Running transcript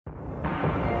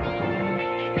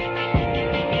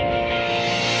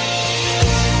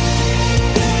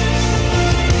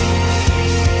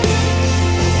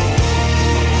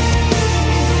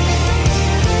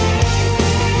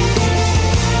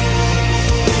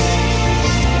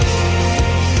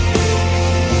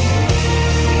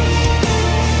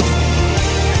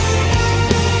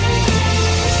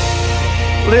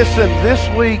Listen, this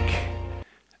week,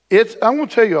 I'm going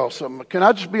to tell you all something. Can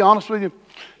I just be honest with you?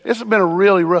 This has been a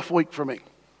really rough week for me.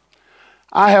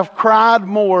 I have cried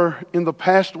more in the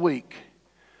past week.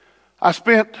 I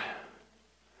spent,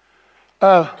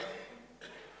 and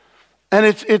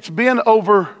it's been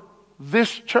over this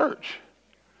church.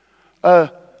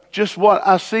 Just what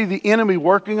I see the enemy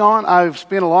working on. I've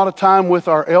spent a lot of time with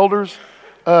our elders,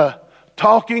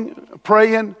 talking,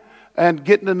 praying, and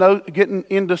getting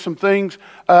into some things.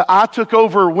 I took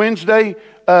over Wednesday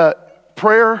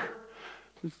prayer,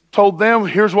 told them,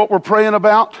 here's what we're praying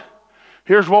about,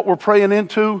 here's what we're praying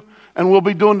into, and we'll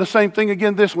be doing the same thing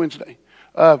again this Wednesday.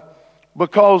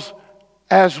 Because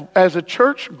as a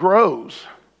church grows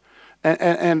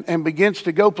and begins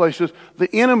to go places,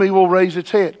 the enemy will raise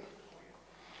its head.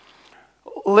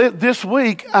 This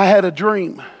week, I had a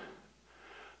dream.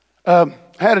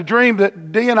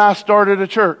 That Dee and I started a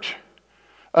church.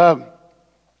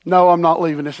 No, I'm not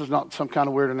leaving. This is not some kind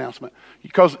of weird announcement,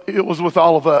 because it was with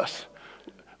all of us.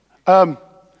 And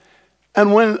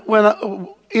when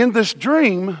in this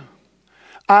dream,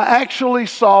 I actually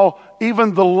saw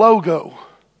even the logo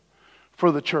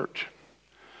for the church.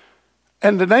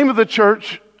 And the name of the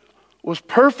church was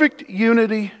Perfect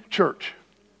Unity Church.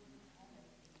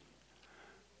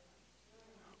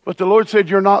 But the Lord said,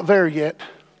 you're not there yet.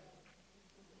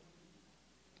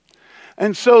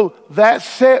 And so that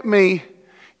set me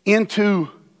into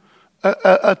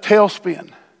a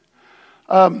tailspin.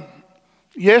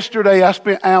 Yesterday, I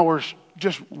spent hours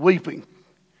just weeping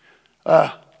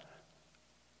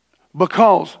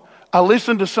because I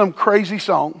listened to some crazy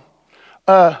song.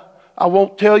 I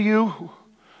won't tell you.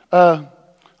 I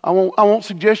won't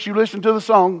suggest you listen to the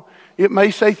song. It may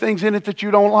say things in it that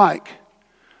you don't like,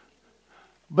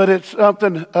 but it's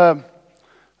something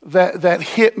that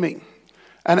hit me.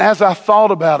 And as I thought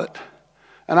about it,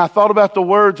 and I thought about the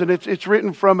words, and it's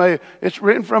written from a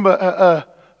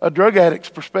drug addict's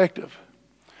perspective.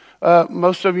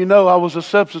 Most of you know I was a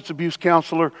substance abuse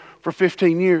counselor for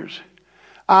 15 years.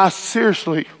 I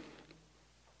seriously,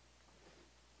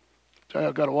 sorry,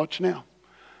 I've got to watch now.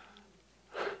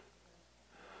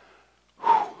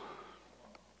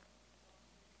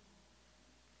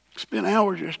 Spent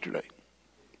hours yesterday.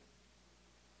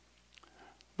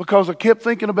 Because I kept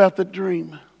thinking about the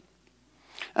dream.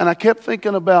 And I kept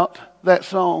thinking about that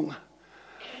song.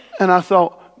 And I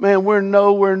thought, man, we're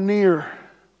nowhere near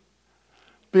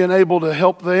being able to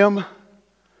help them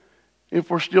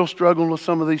if we're still struggling with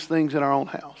some of these things in our own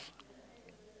house.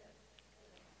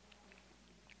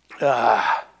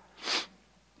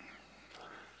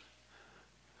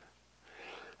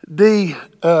 Dee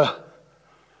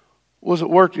was at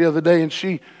work the other day, and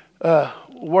she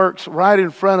works right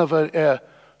in front of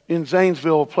in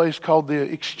Zanesville, a place called the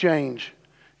Exchange.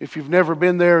 If you've never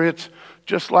been there, it's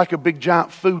just like a big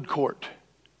giant food court.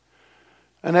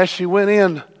 And as she went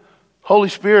in, Holy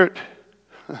Spirit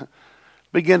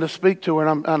began to speak to her,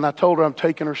 and I told her I'm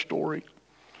taking her story.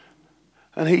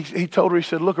 And he told her, he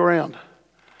said, look around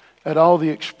at all the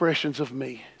expressions of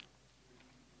me.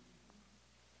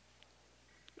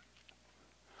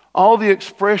 All the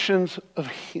expressions of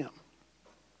Him.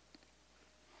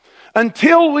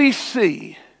 Until we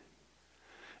see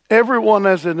everyone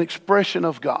as an expression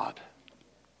of God,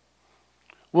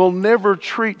 we'll never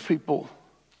treat people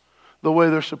the way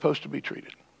they're supposed to be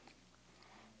treated.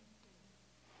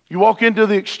 You walk into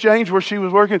the Exchange where she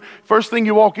was working, first thing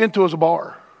you walk into is a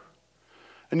bar.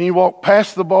 And you walk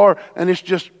past the bar, and it's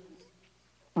just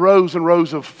rows and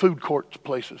rows of food court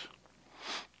places.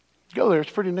 Go there,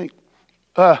 it's pretty neat.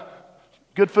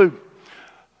 Good food.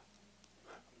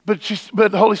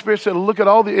 But the Holy Spirit said, look at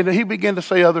all and He began to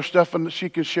say other stuff, and she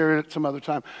could share it at some other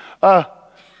time.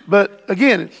 But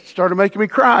again, it started making me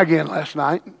cry again last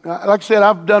night. Like I said,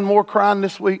 I've done more crying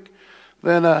this week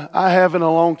than I have in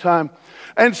a long time.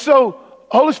 And so,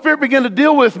 Holy Spirit began to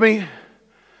deal with me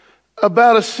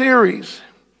about a series.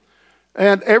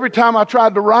 And every time I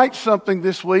tried to write something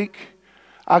this week,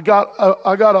 I got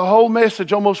a whole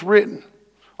message almost written.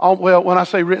 Well, when I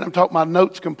say written, I'm talking about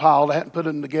notes compiled. I hadn't put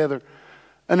them together.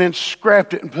 And then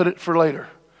scrapped it and put it for later.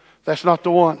 That's not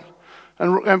the one.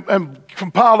 And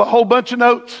compiled a whole bunch of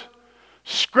notes,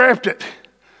 scrapped it.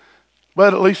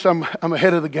 But at least I'm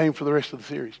ahead of the game for the rest of the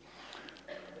series.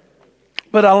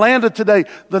 But I landed today.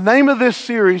 The name of this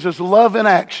series is Love in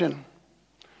Action.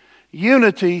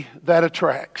 Unity that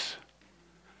attracts.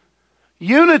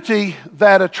 Unity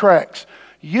that attracts.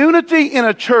 Unity in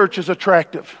a church is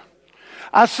attractive.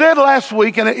 I said last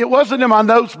week, and it wasn't in my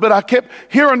notes, but I kept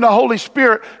hearing the Holy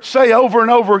Spirit say over and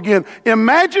over again,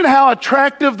 imagine how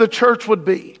attractive the church would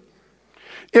be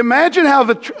Imagine how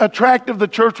attractive the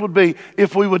church would be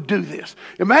if we would do this.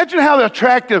 Imagine how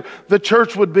attractive the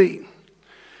church would be.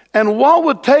 And what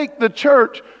would it take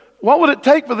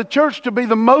for the church to be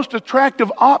the most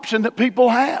attractive option that people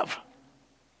have?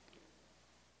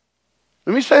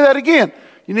 Let me say that again.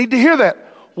 You need to hear that.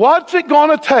 What's it going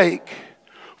to take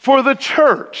for the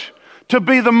church to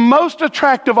be the most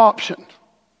attractive option?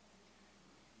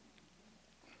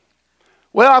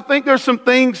 Well, I think there's some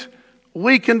things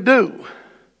we can do.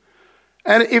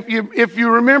 And if you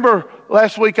remember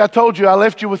last week, I told you I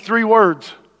left you with 3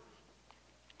 words.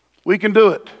 We can do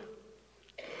it.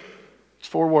 It's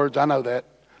 4 words, I know that.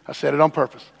 I said it on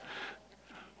purpose.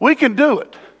 We can do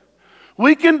it.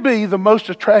 We can be the most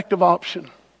attractive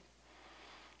option.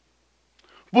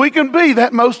 We can be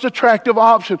that most attractive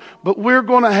option, but we're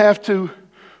going to have to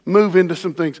move into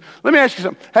some things. Let me ask you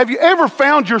something. Have you ever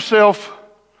found yourself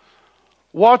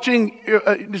watching,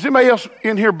 does anybody else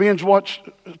in here binge watch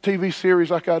a TV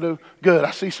series like I do? Good,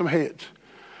 I see some heads.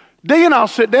 Dee and I'll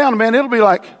sit down, man, it'll be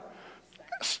like,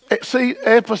 see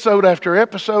episode after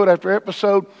episode after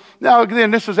episode. Now again,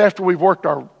 this is after we've worked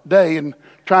our day and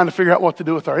trying to figure out what to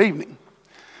do with our evening.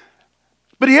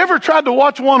 But you ever tried to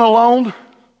watch one alone?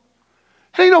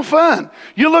 It ain't no fun.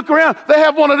 You look around, they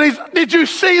have one of these, did you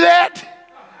see that?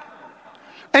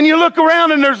 And you look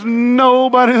around and there's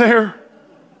nobody there.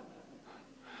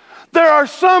 There are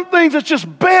some things that's just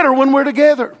better when we're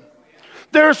together.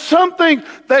 There are some things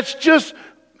that's just,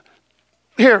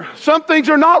 some things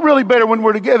are not really better when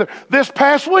we're together. This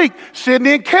past week,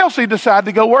 Sydney and Kelsey decided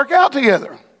to go work out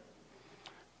together.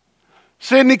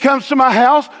 Sydney comes to my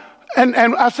house, and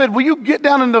I said, will you get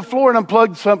down on the floor and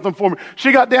unplug something for me?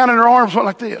 She got down and her arms went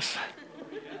like this.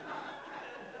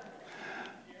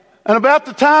 And about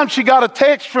the time she got a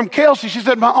text from Kelsey, she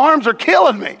said, my arms are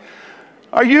killing me.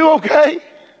 Are you okay?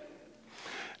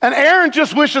 And Aaron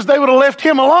just wishes they would have left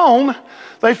him alone.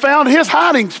 They found his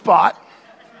hiding spot.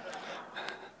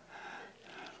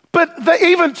 But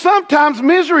even sometimes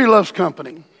misery loves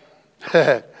company.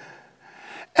 And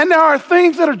there are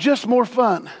things that are just more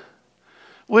fun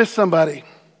with somebody.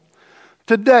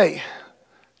 Today,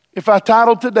 if I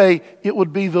titled today, it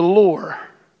would be the lure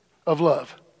of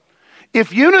love.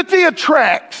 If unity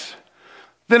attracts,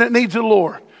 then it needs a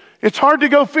lure. It's hard to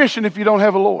go fishing if you don't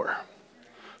have a lure.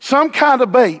 Some kind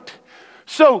of bait.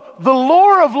 So the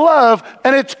lure of love,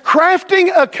 and it's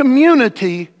crafting a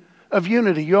community of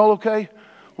unity. You all okay?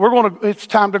 It's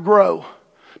time to grow.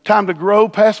 Time to grow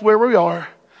past where we are.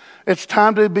 It's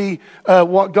time to be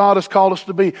what God has called us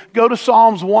to be. Go to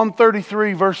Psalms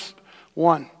 133, verse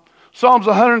 1. Psalms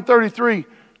 133,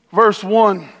 verse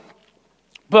 1.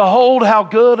 Behold how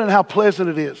good and how pleasant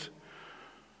it is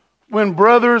when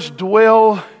brothers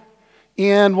dwell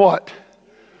in what?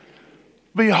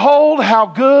 Behold how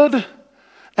good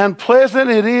and pleasant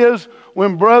it is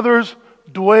when brothers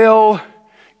dwell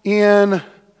in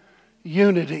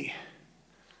unity.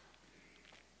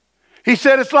 He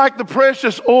said it's like the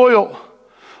precious oil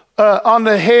on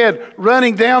the head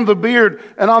running down the beard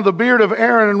and on the beard of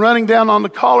Aaron and running down on the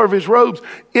collar of his robes.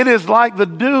 It is like the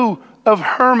dew of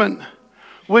Hermon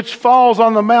which falls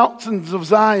on the mountains of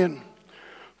Zion.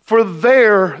 For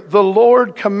there the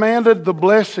Lord commanded the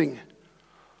blessing,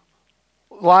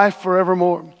 life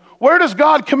forevermore. Where does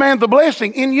God command the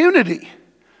blessing? In unity.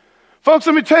 Folks,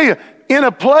 let me tell you, in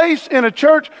a place, in a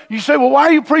church, you say, well, why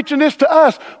are you preaching this to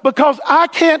us? Because I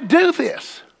can't do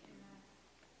this.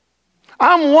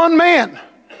 I'm one man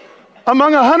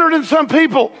among 100 and some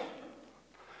people.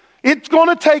 It's going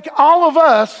to take all of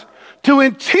us to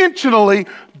intentionally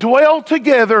dwell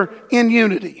together in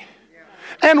unity.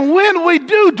 And when we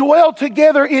do dwell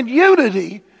together in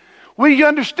unity, we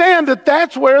understand that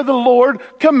that's where the Lord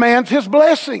commands his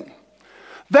blessing.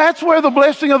 That's where the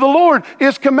blessing of the Lord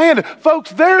is commanded. Folks,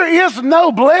 there is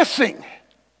no blessing.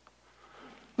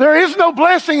 There is no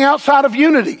blessing outside of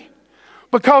unity.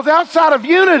 Because outside of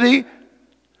unity,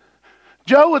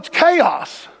 Joe, it's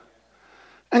chaos.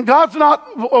 And God's not,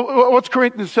 what's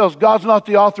Corinthians tells us? God's not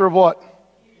the author of what?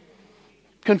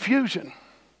 Confusion.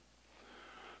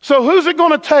 So who's it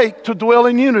going to take to dwell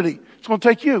in unity? It's going to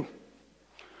take you.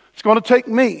 It's going to take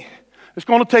me. It's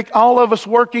going to take all of us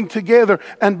working together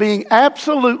and being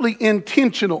absolutely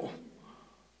intentional.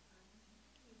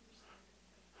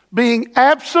 Being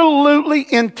absolutely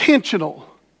intentional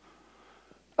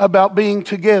about being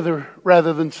together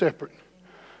rather than separate.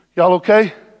 Y'all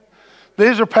okay?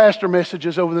 These are pastor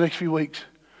messages over the next few weeks.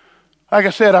 Like I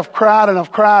said, I've cried and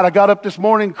I've cried. I got up this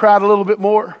morning and cried a little bit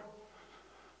more.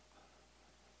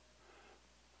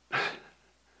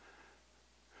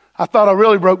 I thought I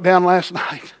really broke down last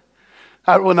night.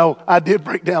 I did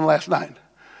break down last night.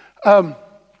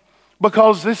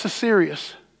 Because this is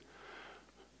serious.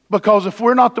 Because if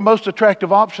we're not the most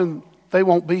attractive option, they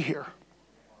won't be here.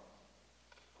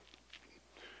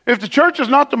 If the church is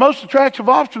not the most attractive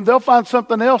option, they'll find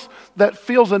something else that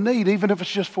fills a need, even if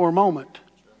it's just for a moment.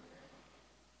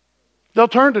 They'll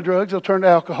turn to drugs, they'll turn to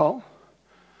alcohol.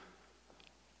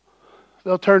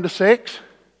 They'll turn to sex.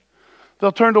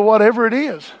 They'll turn to whatever it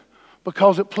is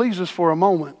because it pleases for a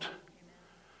moment.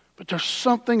 But there's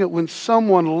something that when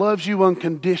someone loves you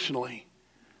unconditionally,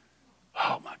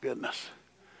 oh my goodness.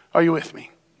 Are you with me?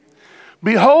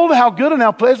 Behold how good and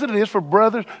how pleasant it is for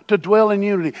brothers to dwell in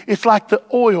unity. It's like the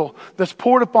oil that's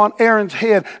poured upon Aaron's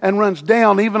head and runs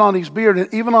down even on his beard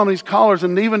and even on his collars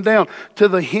and even down to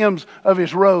the hems of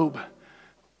his robe.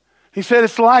 He said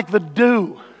it's like the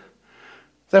dew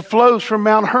that flows from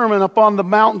Mount Hermon upon the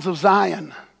mountains of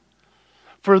Zion.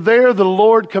 For there the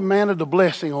Lord commanded a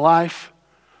blessing, life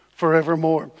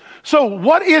forevermore. So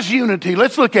what is unity?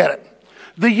 Let's look at it.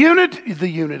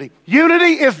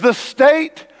 Unity is the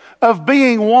state of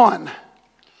being one.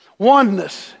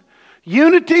 Oneness.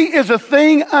 Unity is a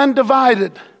thing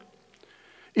undivided.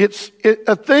 It's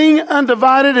a thing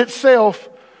undivided itself,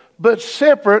 but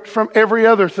separate from every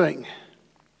other thing.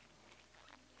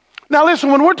 Now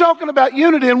listen, when we're talking about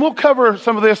unity, and we'll cover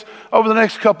some of this over the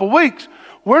next couple of weeks,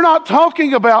 we're not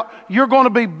talking about you're going to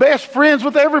be best friends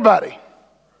with everybody.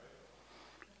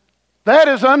 That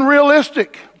is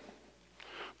unrealistic.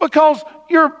 Because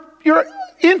your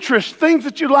interests, things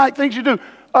that you like, things you do,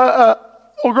 are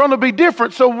going to be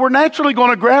different. So we're naturally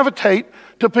going to gravitate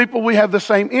to people we have the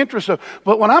same interests of.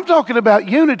 But when I'm talking about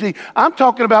unity, I'm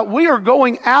talking about we are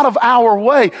going out of our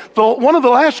way. One of the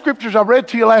last scriptures I read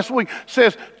to you last week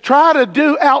says, try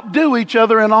to outdo each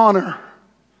other in honor.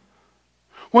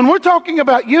 When we're talking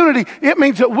about unity, it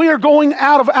means that we are going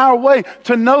out of our way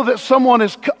to know that someone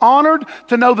is honored,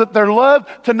 to know that they're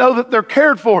loved, to know that they're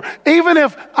cared for, even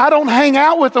if I don't hang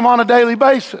out with them on a daily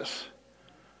basis.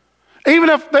 Even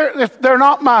if they're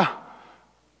not my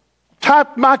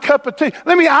cup of tea.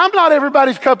 I'm not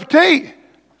everybody's cup of tea.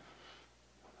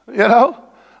 You know?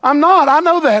 I'm not. I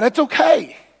know that. It's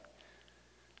okay.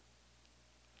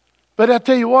 But I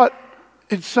tell you what,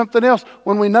 it's something else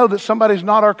when we know that somebody's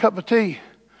not our cup of tea,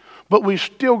 but we're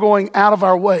still going out of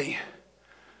our way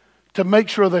to make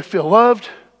sure they feel loved,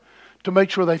 to make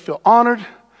sure they feel honored,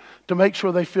 to make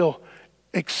sure they feel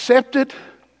accepted.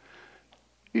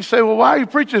 You say, well, why are you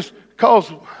preaching this?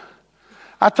 Because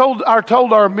I told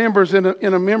our members in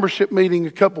a membership meeting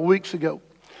a couple weeks ago,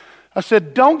 I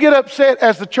said, don't get upset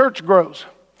as the church grows.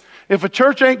 If a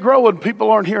church ain't growing,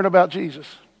 people aren't hearing about Jesus.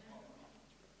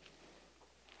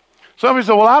 Somebody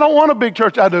said, well, I don't want a big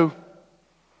church. I do.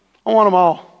 I want them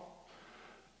all.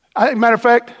 Matter of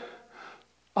fact,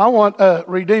 I want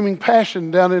Redeeming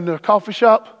Passion down in the coffee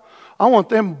shop. I want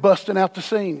them busting out the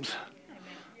seams.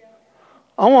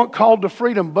 I want Called to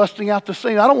Freedom busting out the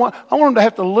seams. I want them to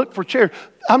have to look for chairs.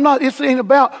 It ain't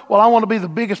about, well, I want to be the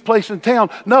biggest place in town.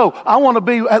 No, I want to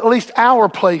be at least our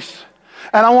place.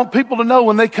 And I want people to know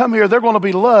when they come here, they're going to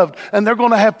be loved. And they're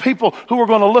going to have people who are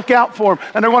going to look out for them.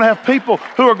 And they're going to have people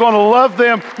who are going to love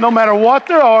them no matter what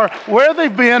they are, where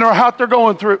they've been, or how they're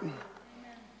going through.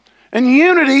 And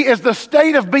unity is the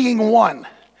state of being one.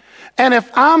 And if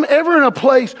I'm ever in a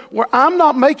place where I'm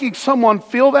not making someone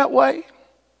feel that way,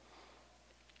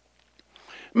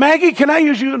 Maggie, can I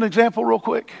use you an example real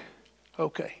quick?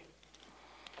 Okay.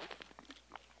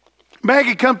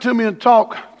 Maggie come to me and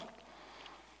talk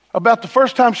about the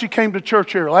first time she came to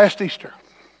church here last Easter.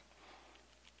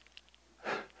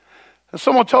 And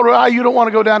someone told her, you don't want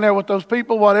to go down there with those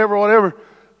people, whatever.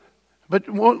 But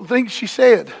one thing she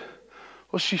said,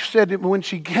 well, she said that when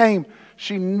she came,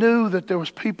 she knew that there was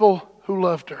people who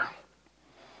loved her,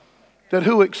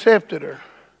 who accepted her.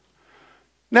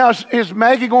 Now, is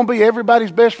Maggie going to be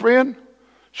everybody's best friend?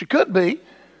 She could be.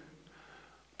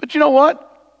 But you know what?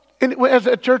 As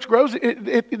that church grows,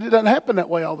 it doesn't happen that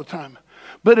way all the time.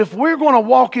 But if we're going to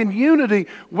walk in unity,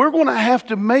 we're going to have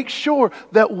to make sure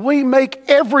that we make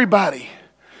everybody.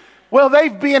 Well,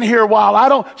 they've been here a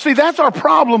while. See, that's our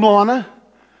problem, Lana.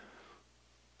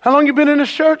 How long you been in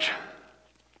this church?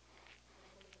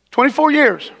 24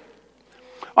 years.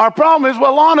 Our problem is,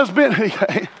 well, Lana's been...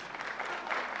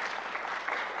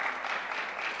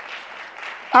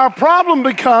 Our problem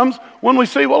becomes when we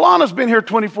say, well, Lana's been here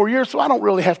 24 years, so I don't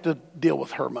really have to deal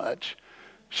with her much.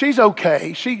 She's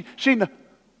okay.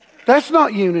 That's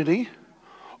not unity.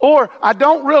 Or I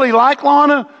don't really like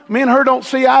Lana. Me and her don't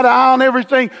see eye to eye on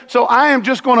everything, so I am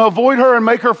just going to avoid her and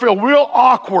make her feel real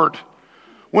awkward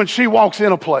when she walks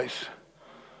in a place.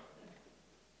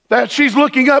 That she's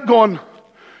looking up going,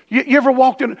 you ever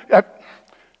walked in...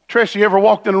 Trish, you ever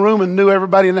walked in a room and knew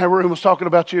everybody in that room was talking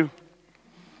about you?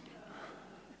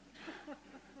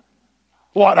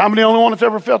 What, I'm the only one that's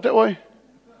ever felt that way?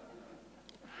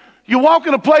 You walk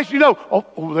in a place, you know,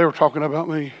 oh, they were talking about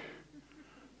me.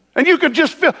 And you could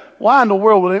just feel, why in the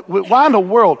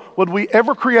world would we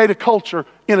ever create a culture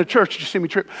in a church? Did you see me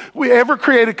trip? We ever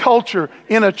create a culture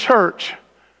in a church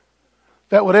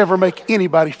that would ever make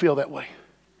anybody feel that way?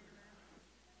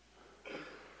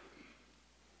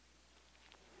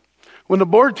 When the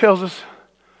word tells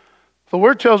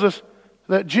us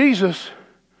that Jesus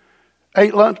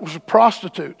ate lunch with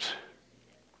prostitutes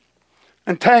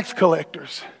and tax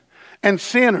collectors and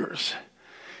sinners.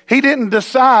 He didn't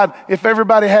decide if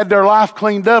everybody had their life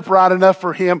cleaned up right enough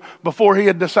for him before he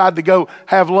had decided to go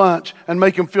have lunch and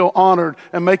make him feel honored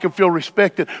and make him feel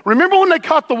respected. Remember when they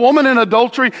caught the woman in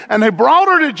adultery and they brought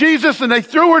her to Jesus and they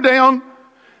threw her down?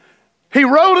 He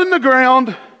rolled in the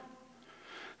ground.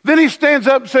 Then he stands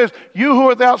up and says, "You who are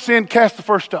without sin, cast the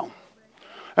first stone."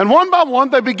 And one by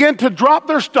one, they begin to drop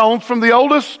their stones from the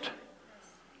oldest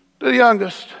to the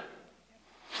youngest.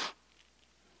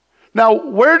 Now,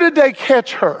 where did they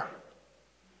catch her?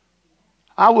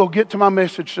 I will get to my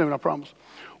message soon, I promise.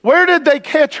 Where did they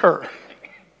catch her?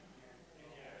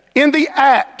 In the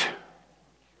act.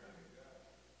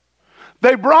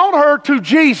 They brought her to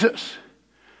Jesus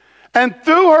and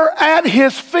threw her at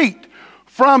his feet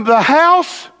from the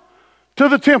house to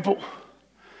the temple.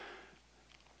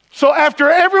 So after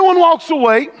everyone walks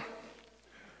away,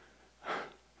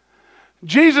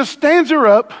 Jesus stands her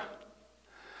up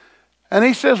and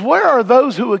he says, "Where are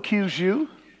those who accuse you?"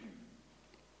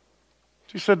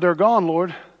 She said, "They're gone,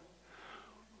 Lord."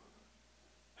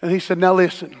 And he said, "Now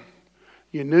listen,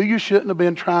 you knew you shouldn't have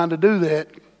been trying to do that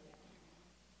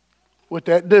with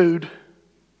that dude."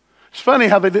 It's funny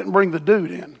how they didn't bring the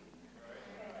dude in.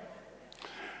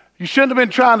 You shouldn't have been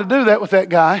trying to do that with that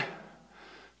guy.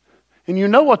 And you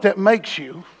know what that makes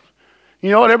you.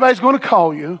 You know what everybody's going to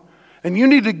call you. And you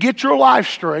need to get your life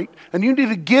straight. And you need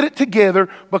to get it together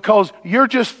because you're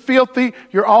just filthy.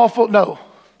 You're awful. No.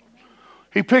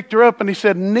 He picked her up and he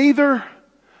said, "Neither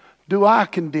do I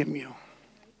condemn you.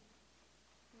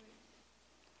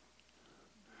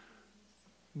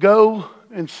 Go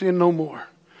and sin no more."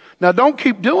 Now don't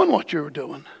keep doing what you're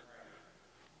doing.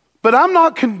 But I'm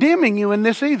not condemning you in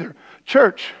this either.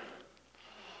 Church,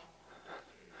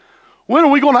 when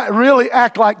are we going to really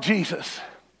act like Jesus?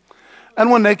 And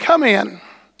when they come in,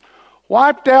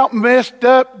 wiped out, messed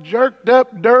up, jerked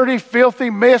up, dirty,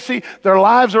 filthy, messy, their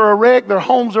lives are a wreck, their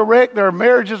homes are a wreck, their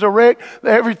marriage is a wreck,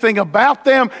 everything about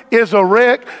them is a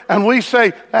wreck, and we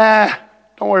say,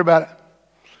 don't worry about it.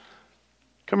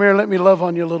 Come here and let me love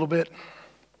on you a little bit.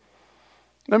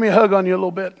 Let me hug on you a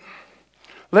little bit.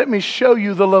 Let me show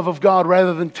you the love of God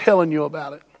rather than telling you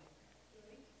about it.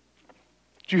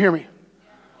 Did you hear me?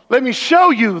 Let me show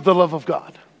you the love of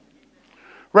God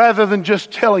rather than just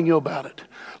telling you about it.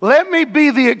 Let me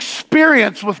be the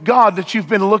experience with God that you've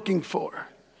been looking for.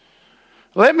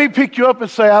 Let me pick you up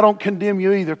and say, "I don't condemn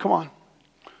you either." Come on.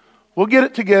 We'll get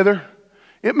it together.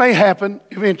 It may happen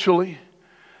eventually.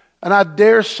 And I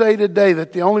dare say today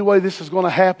that the only way this is going to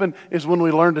happen is when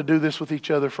we learn to do this with each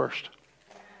other first.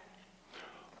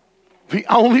 The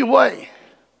only way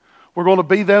we're going to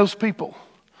be those people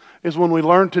is when we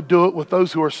learn to do it with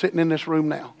those who are sitting in this room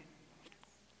now.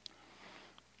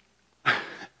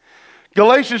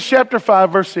 Galatians chapter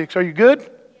 5, verse 6. Are you good? Yes.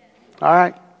 All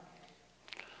right.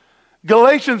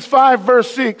 Galatians 5, verse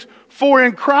 6. "For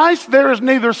in Christ there is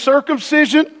neither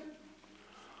circumcision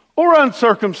or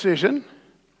uncircumcision.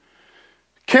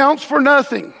 Counts for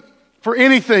nothing, for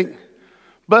anything,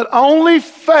 but only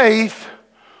faith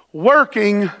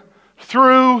working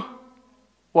through"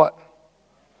 what?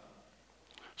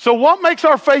 So what makes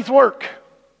our faith work?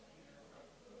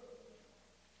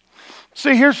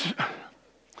 See,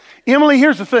 Emily,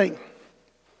 here's the thing.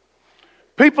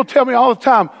 People tell me all the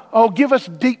time, "Oh, give us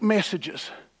deep messages.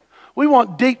 We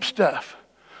want deep stuff.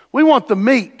 We want the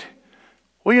meat."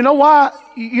 Well, you know why?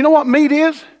 You know what meat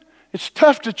is? It's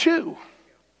tough to chew.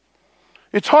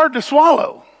 It's hard to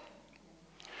swallow.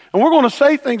 And we're going to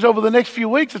say things over the next few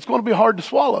weeks it's going to be hard to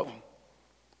swallow.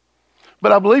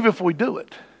 But I believe if we do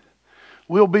it,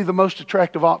 we'll be the most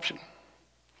attractive option.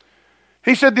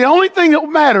 He said the only thing that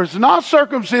matters is not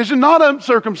circumcision, not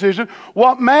uncircumcision.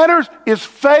 What matters is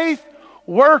faith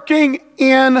working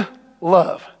in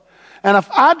love. And if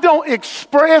I don't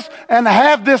express and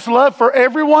have this love for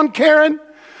everyone, Karen,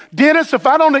 Dennis, if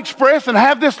I don't express and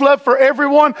have this love for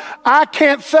everyone, I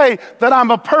can't say that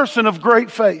I'm a person of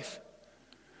great faith.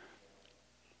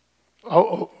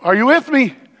 Oh, are you with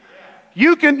me?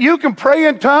 You can pray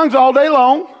in tongues all day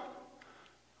long.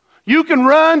 You can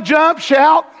run, jump,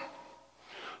 shout,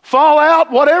 fall out,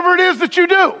 whatever it is that you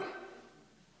do.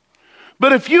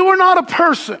 But if you are not a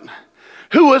person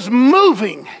who is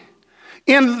moving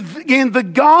in the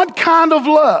God kind of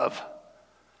love,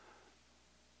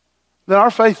 then our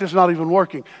faith is not even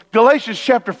working. Galatians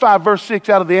chapter 5, verse 6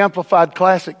 out of the Amplified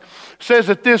Classic says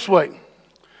it this way.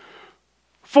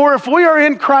 For if we are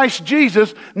in Christ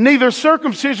Jesus, neither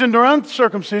circumcision nor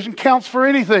uncircumcision counts for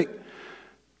anything,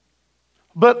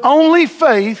 but only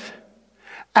faith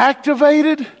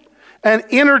activated and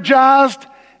energized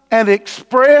and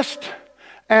expressed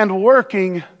and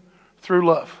working through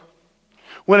love.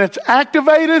 When it's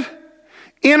activated,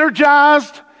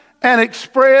 energized, and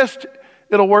expressed,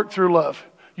 it'll work through love.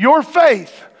 Your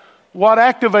faith, what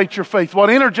activates your faith, what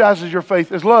energizes your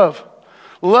faith is love.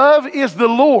 Love is the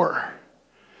lure.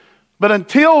 But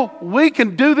until we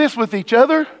can do this with each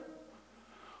other,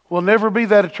 we'll never be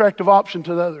that attractive option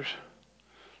to the others.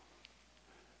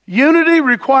 Unity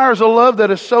requires a love that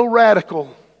is so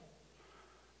radical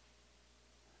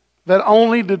that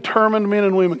only determined men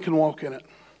and women can walk in it.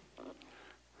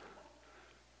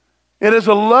 It is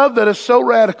a love that is so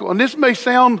radical. And this may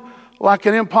sound like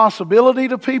an impossibility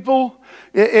to people.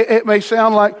 It may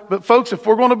sound like, but folks, if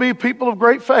we're going to be people of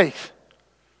great faith,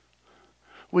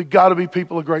 we've got to be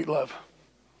people of great love.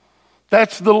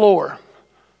 That's the lore.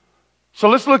 So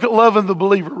let's look at loving the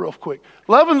believer real quick.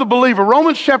 Loving the believer,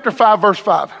 Romans chapter 5, verse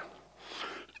 5.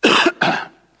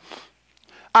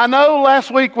 I know last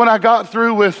week when I got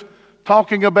through with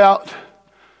talking about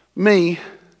me,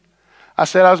 I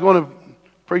said I was going to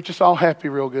preach us all happy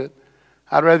real good.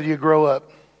 I'd rather you grow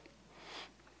up.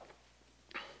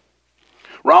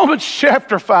 Romans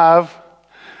chapter 5.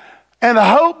 And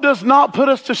hope does not put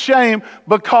us to shame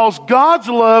because God's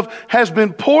love has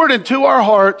been poured into our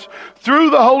hearts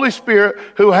through the Holy Spirit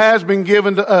who has been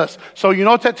given to us. So you know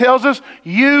what that tells us?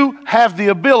 You have the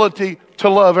ability to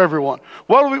love everyone.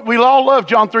 Well, we all love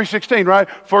John 3:16, right?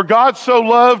 For God so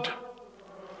loved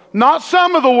not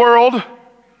some of the world,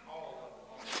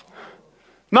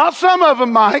 not some of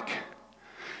them, Mike.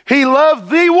 He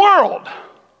loved the world.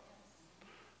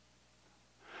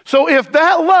 So if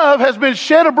that love has been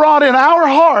shed abroad in our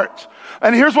hearts,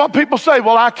 and here's what people say,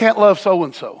 well, I can't love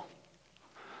so-and-so.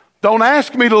 Don't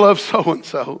ask me to love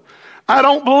so-and-so. I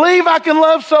don't believe I can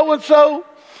love so-and-so.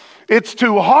 It's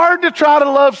too hard to try to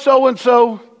love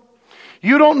so-and-so.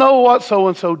 You don't know what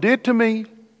so-and-so did to me.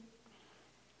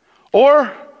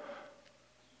 Or,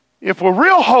 if we're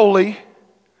real holy,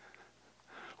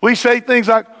 we say things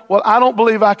like, well, I don't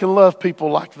believe I can love people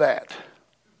like that.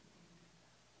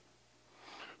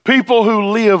 People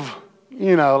who live,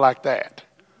 like that.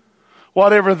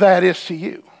 Whatever that is to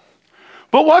you.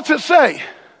 But what's it say?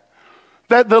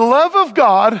 That the love of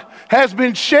God has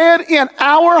been shed in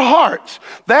our hearts.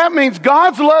 That means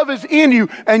God's love is in you,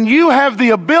 and you have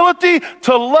the ability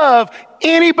to love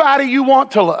anybody you want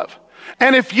to love.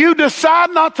 And if you decide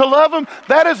not to love them,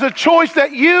 that is a choice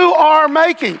that you are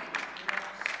making.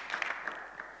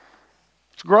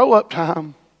 It's grow up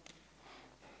time.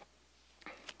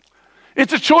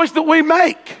 It's a choice that we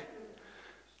make.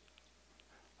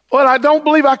 Well, I don't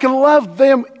believe I can love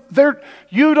them.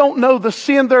 You don't know the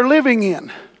sin they're living in.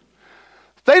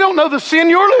 They don't know the sin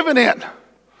you're living in.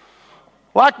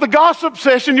 Like the gossip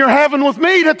session you're having with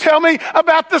me to tell me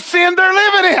about the sin they're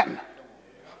living in.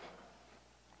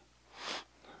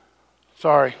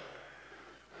 Sorry.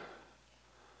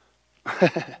 Is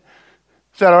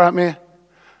that all right, man?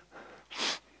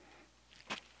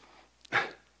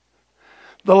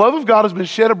 The love of God has been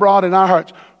shed abroad in our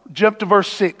hearts. Jump to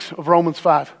verse 6 of Romans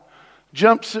 5.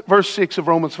 Jump verse 6 of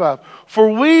Romans 5. For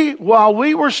while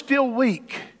we were still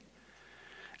weak,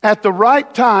 at the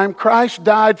right time, Christ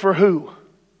died for who?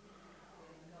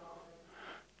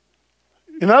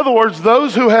 In other words,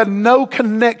 those who had no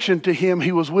connection to him,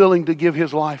 he was willing to give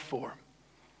his life for.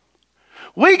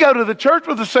 We go to the church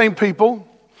with the same people,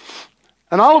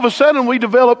 and all of a sudden we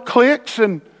develop cliques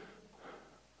and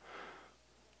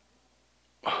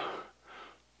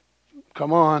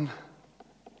come on.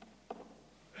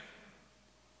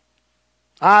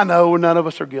 I know none of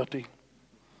us are guilty.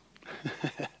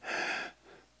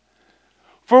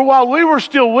 For while we were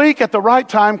still weak, at the right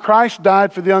time, Christ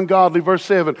died for the ungodly. Verse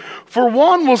 7. For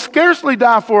one will scarcely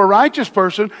die for a righteous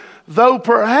person, though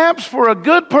perhaps for a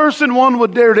good person one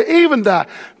would dare to even die.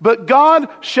 But God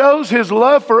shows his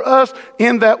love for us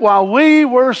in that while we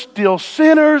were still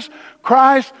sinners,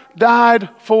 Christ died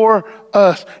for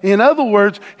us. In other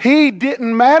words, he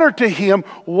didn't matter to him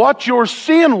what your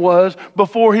sin was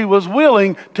before he was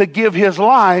willing to give his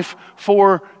life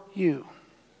for you.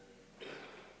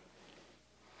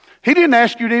 He didn't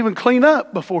ask you to even clean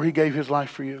up before he gave his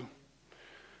life for you.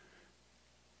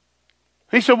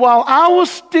 He said, while I was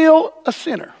still a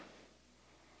sinner.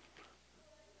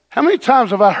 How many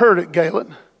times have I heard it,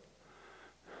 Galen?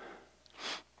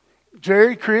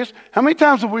 Jerry, Chris, how many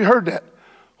times have we heard that?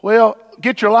 Well,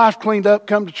 get your life cleaned up,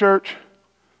 come to church.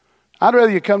 I'd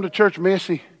rather you come to church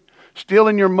messy, still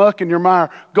in your muck and your mire.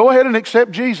 Go ahead and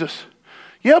accept Jesus.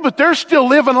 Yeah, but they're still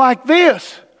living like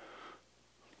this.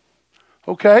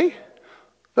 Okay,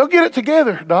 they'll get it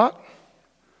together, Doc.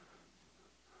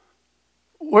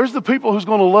 Where's the people who's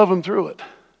going to love them through it?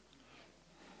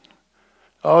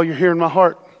 Oh, you're hearing my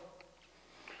heart.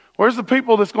 Where's the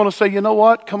people that's going to say, you know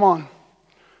what, come on.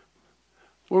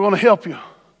 We're going to help you.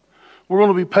 We're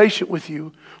going to be patient with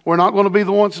you. We're not going to be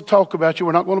the ones to talk about you.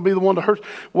 We're not going to be the one to hurt you.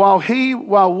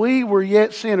 While we were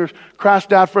yet sinners, Christ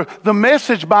died for us. The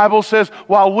Message Bible says,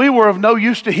 while we were of no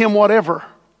use to him whatever,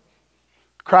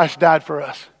 Christ died for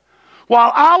us.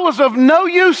 While I was of no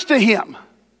use to him,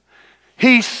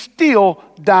 he still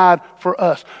died for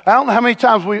us. I don't know how many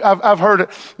times I've heard it.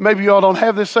 Maybe y'all don't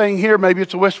have this saying here. Maybe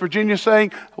it's a West Virginia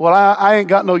saying. Well, I ain't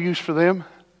got no use for them.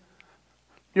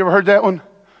 You ever heard that one?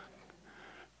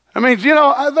 I mean, you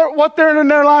know, what they're in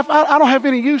their life, I don't have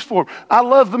any use for them. I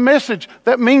love the Message.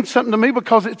 That means something to me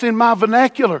because it's in my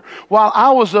vernacular. While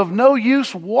I was of no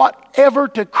use whatever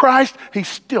to Christ, he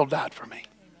still died for me.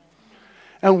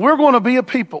 And we're going to be a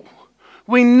people.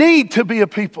 We need to be a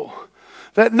people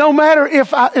that no matter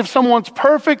if someone's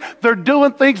perfect, they're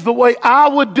doing things the way I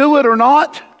would do it or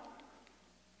not,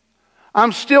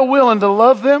 I'm still willing to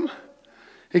love them,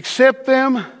 accept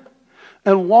them,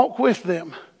 and walk with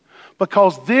them.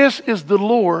 Because this is the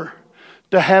lure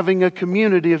to having a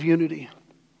community of unity.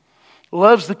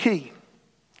 Love's the key.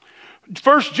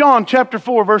 1 John chapter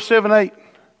 4, verse 7, 8.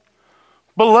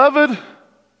 Beloved,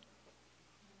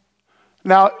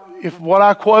 now if what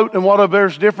I quote and what I bear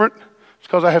is different, it's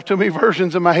because I have too many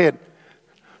versions in my head.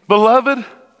 Beloved,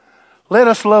 let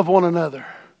us love one another.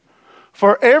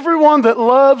 For everyone that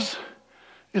loves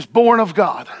is born of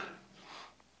God.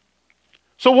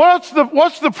 So what's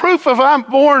the proof of I'm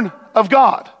born of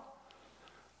God?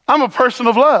 I'm a person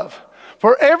of love.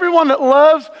 For everyone that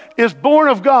loves is born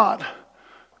of God.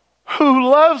 Who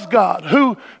loves God?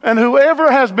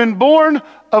 Whoever has been born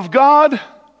of God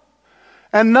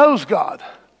and knows God.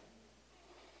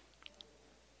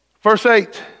 Verse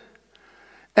 8.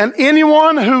 And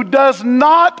anyone who does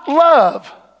not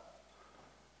love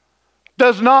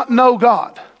does not know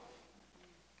God.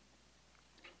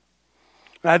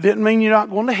 Now, I didn't mean you're not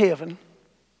going to heaven,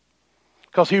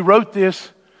 because he wrote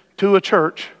this to a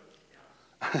church.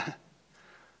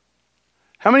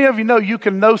 How many of you know you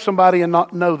can know somebody and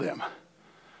not know them?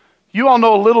 You all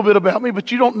know a little bit about me,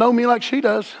 but you don't know me like she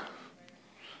does.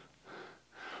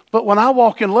 But when I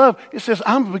walk in love, it says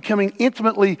I'm becoming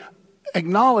intimately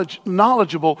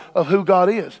knowledgeable of who God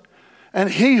is. And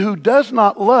he who does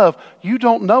not love, you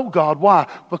don't know God. Why?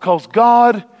 Because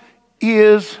God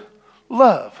is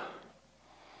love.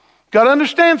 Got to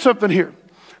understand something here.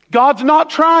 God's not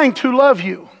trying to love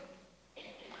you.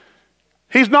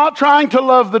 He's not trying to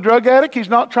love the drug addict. He's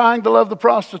not trying to love the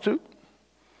prostitute.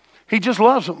 He just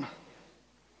loves them.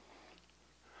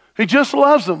 He just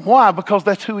loves them. Why? Because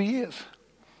that's who he is.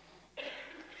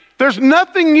 There's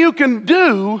nothing you can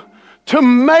do to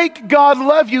make God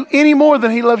love you any more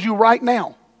than he loves you right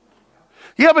now.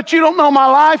 Yeah, but you don't know my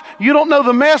life. You don't know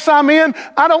the mess I'm in.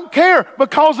 I don't care.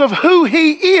 Because of who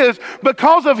he is,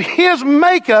 because of his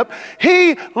makeup,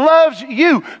 he loves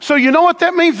you. So you know what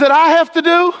that means that I have to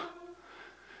do?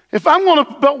 If I'm going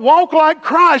to walk like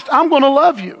Christ, I'm going to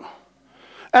love you.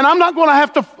 And I'm not going to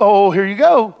have to, oh, here you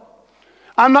go.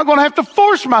 I'm not going to have to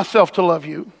force myself to love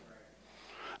you.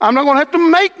 I'm not going to have to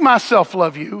make myself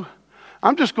love you.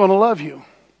 I'm just going to love you.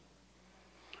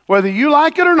 Whether you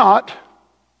like it or not,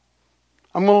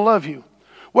 I'm going to love you.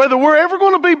 Whether we're ever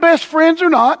going to be best friends or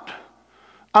not,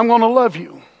 I'm going to love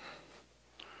you.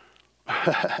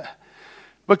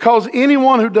 Because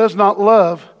anyone who does not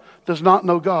love does not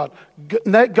know God.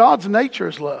 God's nature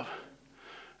is love.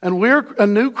 And we're a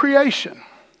new creation.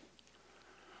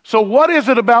 So what is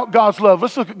it about God's love?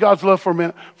 Let's look at God's love for a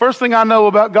minute. First thing I know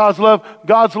about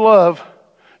God's love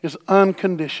is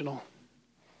unconditional.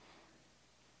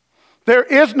 There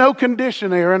is no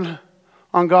condition, Aaron,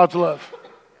 on God's love.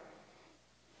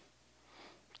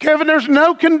 Kevin, there's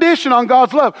no condition on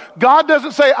God's love. God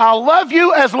doesn't say, I'll love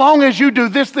you as long as you do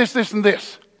this, this, this, and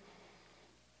this.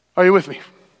 Are you with me?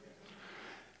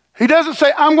 He doesn't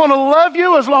say, I'm going to love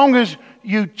you as long as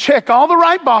you check all the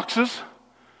right boxes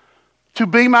to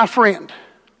be my friend.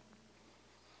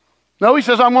 No, he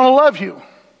says, I'm going to love you.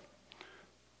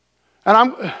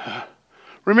 And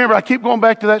remember, I keep going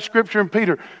back to that scripture in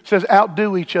Peter. It says,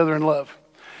 outdo each other in love.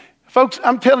 Folks,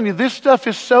 I'm telling you, this stuff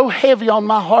is so heavy on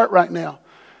my heart right now.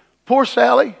 Poor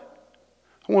Sally.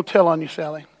 I won't tell on you,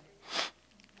 Sally.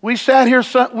 We sat here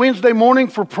Wednesday morning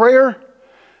for prayer,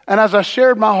 and as I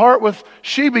shared my heart with,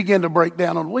 she began to break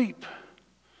down and weep.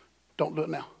 Don't do it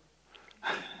now.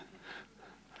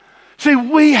 See,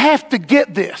 we have to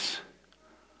get this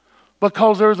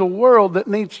because there's a world that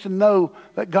needs to know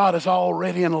that God is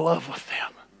already in love with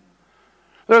them.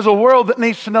 There's a world that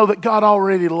needs to know that God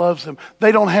already loves them.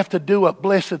 They don't have to do a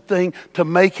blessed thing to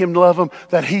make Him love them,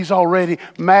 that He's already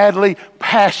madly,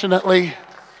 passionately.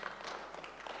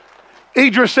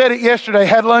 Idra said it yesterday,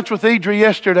 had lunch with Idra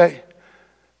yesterday.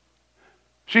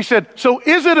 She said, so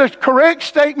is it a correct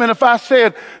statement if I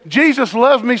said, Jesus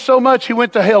loved me so much He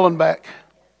went to hell and back?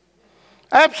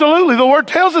 Absolutely, the Word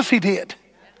tells us He did.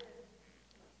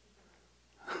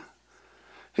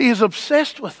 He is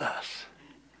obsessed with us.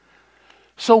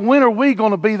 So when are we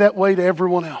going to be that way to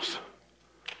everyone else?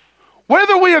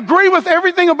 Whether we agree with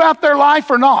everything about their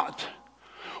life or not,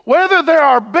 whether they're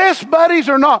our best buddies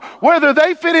or not, whether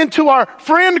they fit into our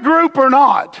friend group or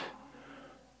not,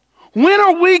 when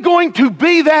are we going to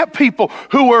be that people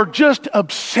who are just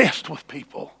obsessed with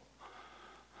people?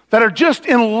 That are just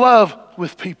in love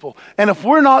with people. And if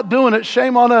we're not doing it,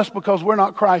 shame on us because we're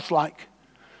not Christ-like.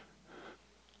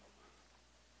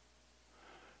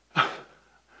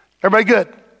 Everybody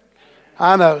good?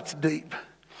 I know, it's deep.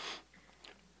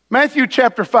 Matthew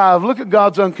chapter 5, look at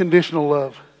God's unconditional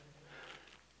love.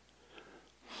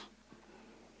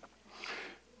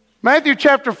 Matthew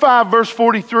chapter 5, verse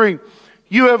 43.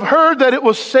 You have heard that it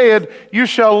was said, you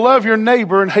shall love your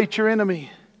neighbor and hate your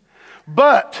enemy.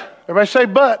 But, everybody say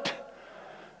but.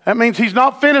 That means he's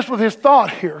not finished with his thought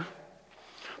here.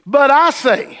 But I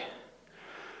say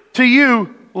to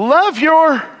you, love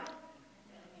your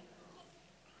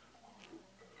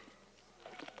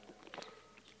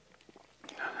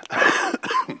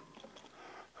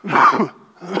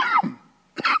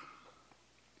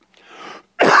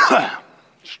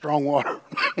strong water.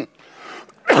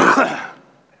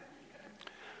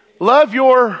 Love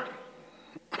your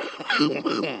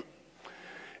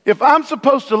if I'm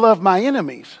supposed to love my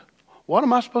enemies, what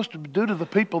am I supposed to do to the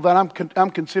people that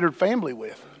I'm considered family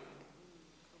with?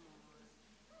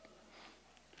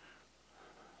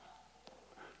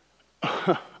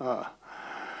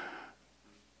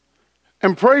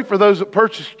 And pray for those that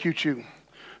persecute you,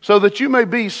 so that you may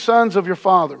be sons of your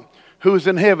Father who is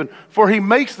in heaven. For He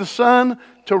makes the sun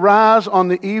to rise on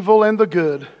the evil and the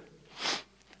good.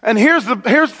 And here's the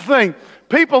thing.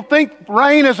 People think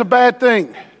rain is a bad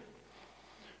thing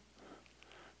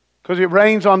because it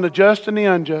rains on the just and the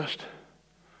unjust.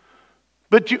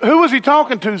 But who was He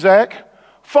talking to, Zach?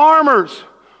 Farmers.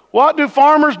 What do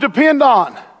farmers depend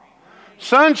on?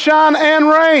 Sunshine and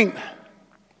rain.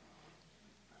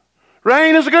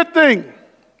 Rain is a good thing.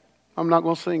 I'm not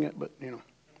going to sing it, but you know.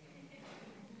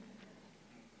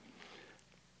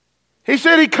 He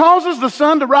said He causes the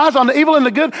sun to rise on the evil and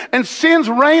the good and sends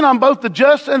rain on both the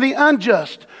just and the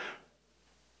unjust.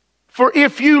 For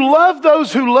if you love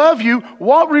those who love you,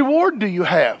 what reward do you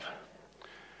have?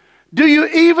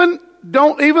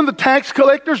 Don't even the tax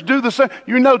collectors do the same?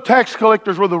 You know, tax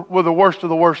collectors were the worst of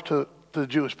the worst to the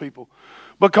Jewish people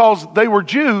because they were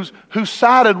Jews who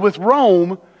sided with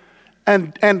Rome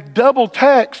and double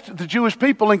taxed the Jewish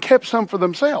people and kept some for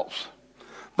themselves.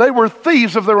 They were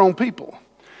thieves of their own people.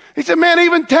 He said, man,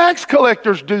 even tax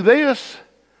collectors do this.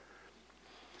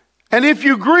 And if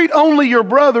you greet only your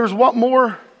brothers, what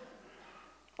more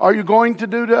are you going to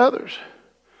do to others?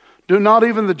 Do not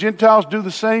even the Gentiles do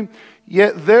the same?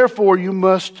 Yet therefore you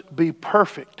must be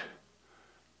perfect.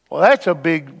 Well, that's a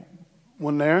big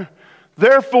one there.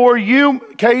 Therefore you,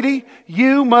 Katie,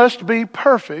 you must be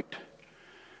perfect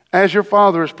as your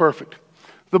Father is perfect.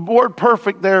 The word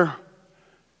perfect there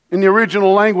in the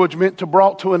original language meant to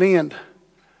brought to an end.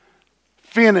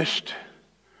 Finished.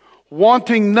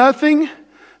 Wanting nothing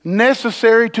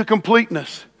necessary to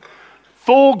completeness.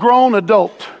 Full-grown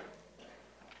adult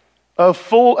of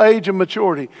full age and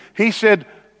maturity. He said,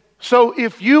 so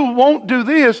if you won't do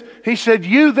this, he said,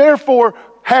 you therefore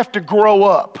have to grow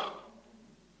up.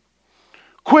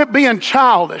 Quit being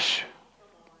childish.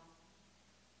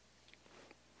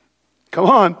 Come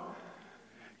on.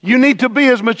 You need to be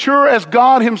as mature as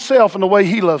God Himself in the way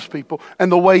He loves people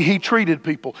and the way He treated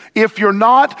people. If you're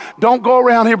not, don't go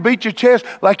around here beat your chest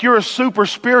like you're a super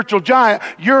spiritual giant.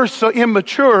 You're so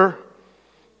immature.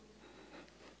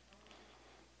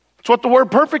 That's what the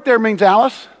word perfect there means,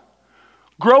 Alice.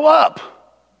 Grow up.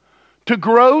 To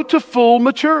grow to full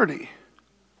maturity.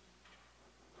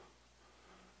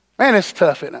 Man, it's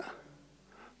tough, isn't it?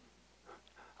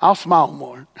 I'll smile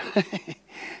more.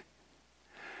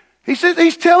 He says,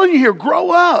 he's telling you here,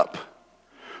 grow up.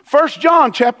 1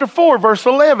 John chapter 4, verse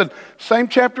 11. Same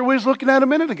chapter we was looking at a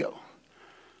minute ago.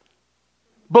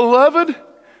 Beloved,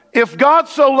 if God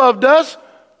so loved us,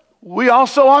 we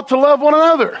also ought to love one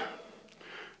another.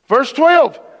 Verse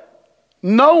 12.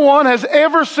 No one has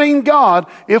ever seen God.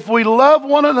 If we love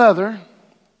one another,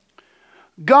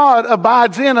 God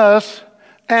abides in us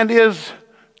and is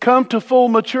come to full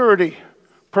maturity,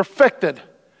 perfected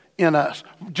in us.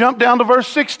 Jump down to verse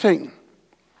 16.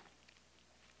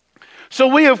 So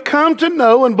we have come to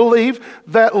know and believe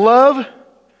that love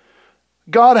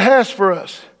God has for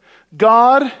us.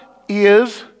 God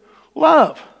is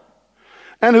love.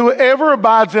 And whoever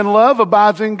abides in love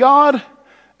abides in God,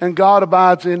 and God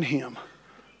abides in him.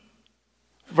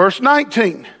 Verse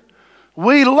 19.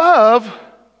 We love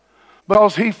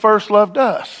because he first loved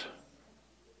us.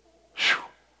 Whew.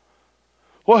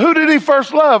 Well, who did he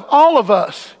first love? All of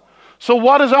us. So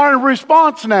what is our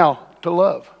response now? To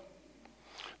love.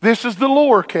 This is the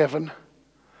lure, Kevin.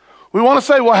 We want to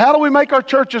say, well, how do we make our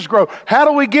churches grow? How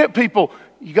do we get people?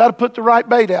 You got to put the right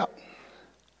bait out.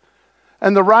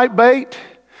 And the right bait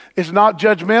is not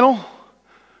judgmental,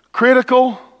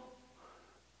 critical.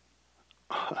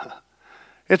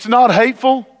 It's not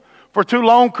hateful. For too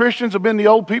long, Christians have been the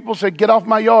old people said, get off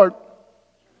my yard.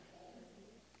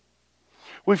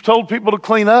 We've told people to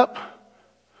clean up.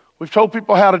 We've told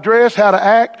people how to dress, how to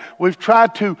act. We've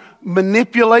tried to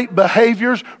manipulate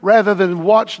behaviors rather than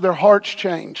watch their hearts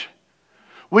change.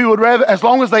 We would rather, as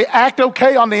long as they act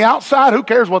okay on the outside, who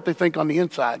cares what they think on the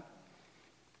inside?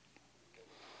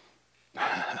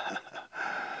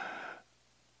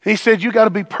 He said, you got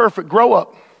to be perfect. Grow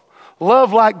up.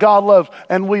 Love like God loves.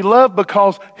 And we love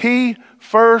because he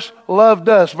first loved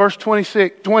us. Verse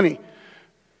 20.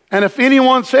 And if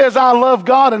anyone says, I love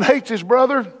God and hates his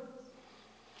brother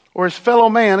or his fellow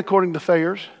man, according to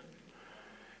Thayer's,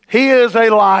 he is a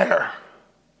liar.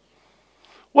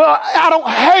 Well, I don't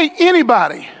hate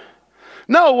anybody.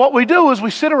 No, what we do is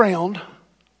we sit around,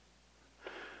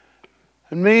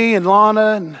 and me and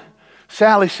Lana and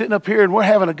Sally sitting up here, and we're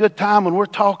having a good time, and we're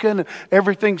talking, and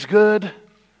everything's good.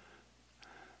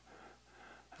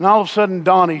 And all of a sudden,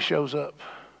 Donnie shows up,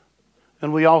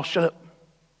 and we all shut up.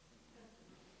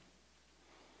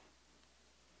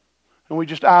 And we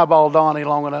just eyeball Donnie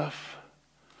long enough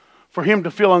for him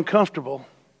to feel uncomfortable.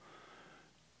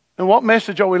 And what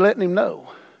message are we letting him know?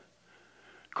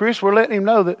 Chris, we're letting him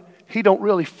know that he don't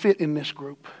really fit in this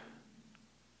group.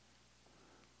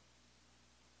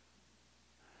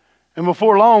 And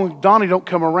before long, Donnie don't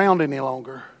come around any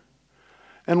longer.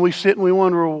 And we sit and we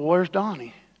wonder, well, where's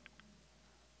Donnie?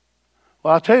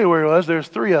 Well, I'll tell you where he was. There's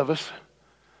three of us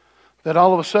that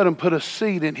all of a sudden put a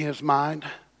seed in his mind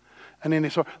and in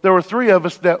his heart. There were three of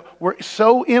us that were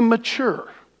so immature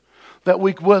that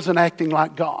we wasn't acting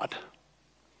like God.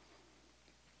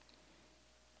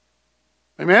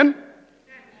 Amen?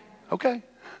 Okay.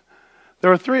 There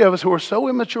were three of us who were so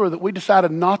immature that we decided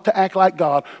not to act like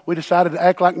God. We decided to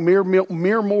act like mere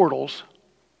mortals.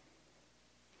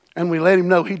 And we let him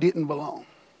know he didn't belong.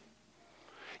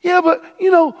 Yeah, but,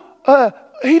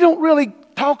 he don't really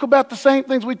talk about the same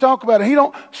things we talk about. He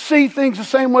don't see things the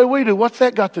same way we do. What's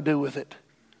that got to do with it?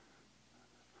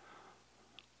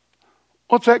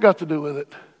 What's that got to do with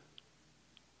it?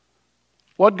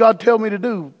 What'd God tell me to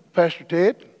do, Pastor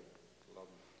Ted?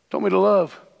 Told me to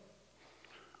love.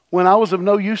 When I was of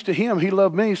no use to him, he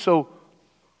loved me. So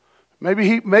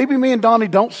maybe me and Donnie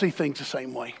don't see things the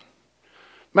same way.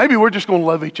 Maybe we're just going to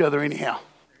love each other anyhow.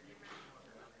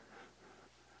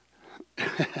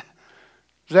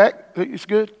 Zach, it's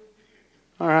good?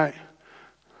 All right.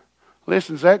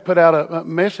 Listen, Zach put out a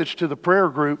message to the prayer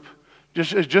group,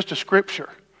 just a scripture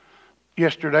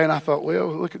yesterday, and I thought, well,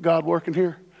 look at God working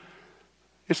here.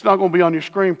 It's not going to be on your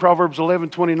screen. Proverbs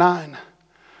 11:29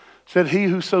 said, he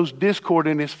who sows discord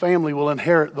in his family will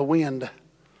inherit the wind.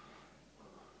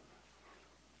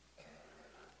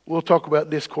 We'll talk about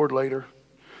discord later.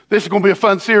 This is going to be a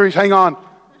fun series. Hang on.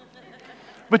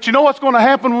 But you know what's going to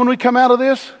happen when we come out of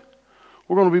this?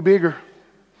 We're going to be bigger.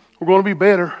 We're going to be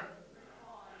better.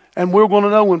 And we're going to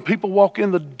know when people walk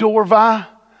in the door,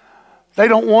 they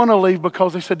don't want to leave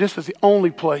because they said, this is the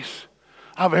only place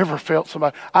I've ever felt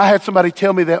somebody. I had somebody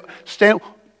tell me that.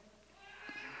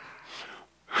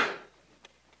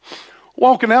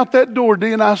 Walking out that door,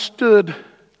 Dee and I stood.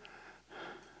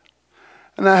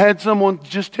 And I had someone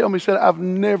just tell me, said, I've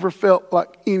never felt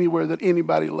like anywhere that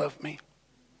anybody loved me.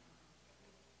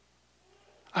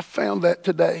 I found that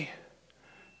today.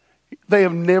 They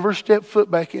have never stepped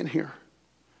foot back in here.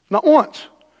 Not once.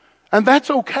 And that's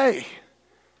okay.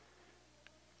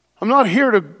 I'm not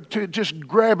here to just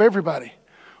grab everybody.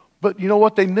 But you know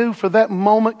what they knew for that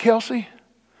moment, Kelsey?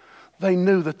 They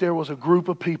knew that there was a group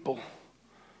of people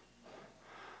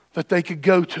that they could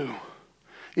go to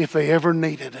if they ever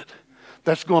needed it,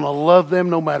 that's going to love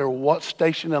them no matter what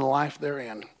station in life they're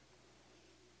in.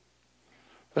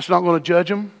 That's not going to judge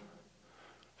them.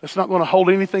 That's not going to hold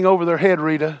anything over their head,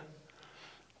 Rita,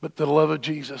 but the love of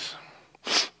Jesus.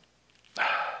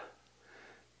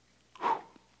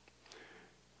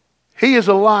 He is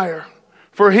a liar.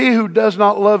 For he who does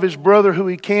not love his brother who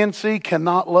he can see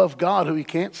cannot love God who he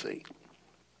can't see.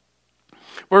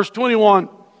 Verse 21,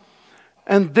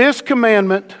 and this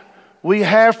commandment we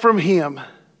have from him,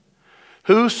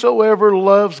 whosoever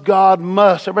loves God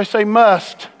must, everybody say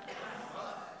must,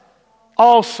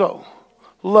 also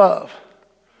love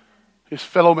his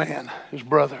fellow man, his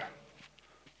brother.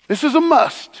 This is a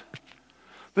must.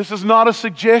 This is not a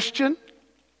suggestion.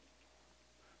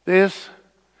 This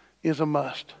is a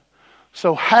must.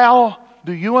 So how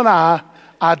do you and I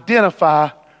identify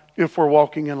if we're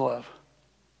walking in love?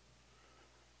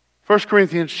 1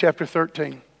 Corinthians chapter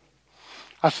 13.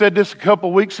 I said this a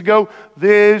couple weeks ago.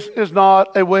 This is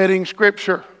not a wedding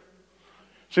scripture.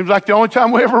 Seems like the only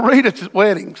time we ever read it's at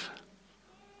weddings.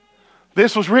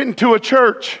 This was written to a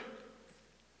church.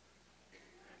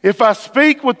 If I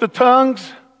speak with the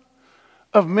tongues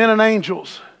of men and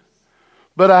angels,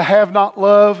 but I have not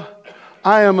love,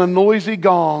 I am a noisy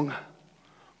gong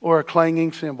or a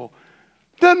clanging cymbal.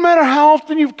 Doesn't matter how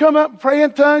often you've come up and pray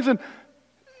in tongues, and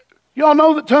y'all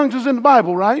know that tongues is in the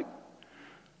Bible, right?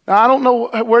 Now, I don't know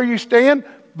where you stand,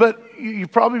 but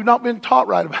you've probably not been taught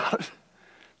right about it.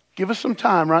 Give us some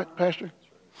time, right, Pastor?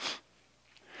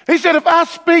 He said, if I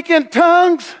speak in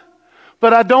tongues,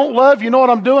 but I don't love, you know what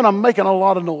I'm doing? I'm making a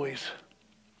lot of noise.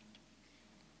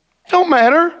 Don't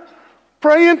matter.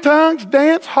 Pray in tongues,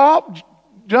 dance, hop,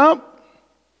 jump.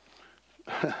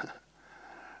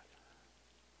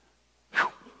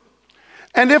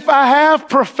 And if I have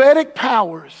prophetic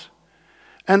powers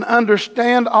and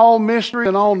understand all mystery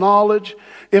and all knowledge,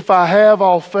 if I have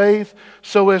all faith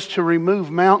so as to remove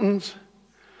mountains,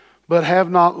 but have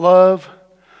not love,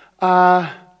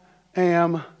 I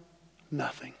am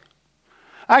nothing.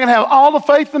 I can have all the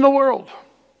faith in the world.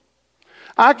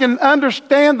 I can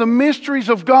understand the mysteries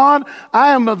of God. I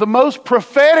am the most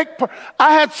prophetic.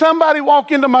 I had somebody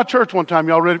walk into my church one time.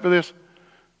 Y'all ready for this?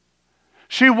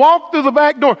 She walked through the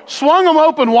back door, swung them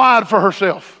open wide for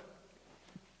herself.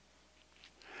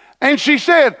 And she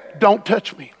said, don't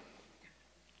touch me.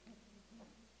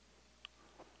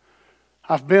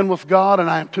 I've been with God and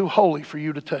I am too holy for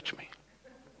you to touch me.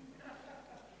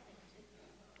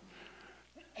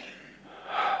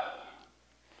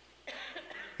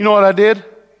 You know what I did?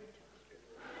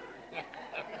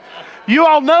 You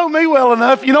all know me well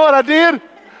enough. You know what I did?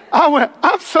 I went,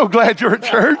 I'm so glad you're at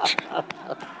church.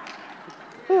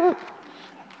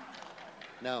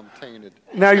 Now I'm tainted.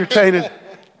 Now you're tainted.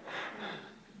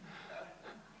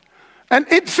 And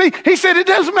he said it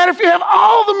doesn't matter if you have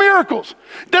all the miracles.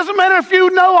 It doesn't matter if you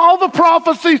know all the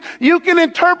prophecies. You can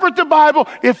interpret the Bible.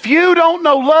 If you don't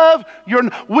know love,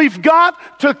 we've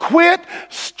got to quit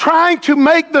trying to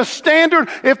make the standard.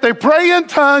 If they pray in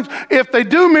tongues, if they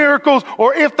do miracles,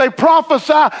 or if they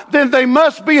prophesy, then they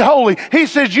must be holy. He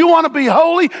says, you want to be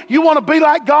holy? You want to be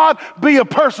like God? Be a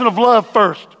person of love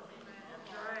first.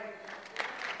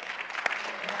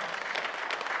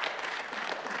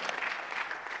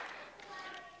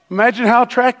 Imagine how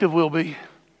attractive we'll be.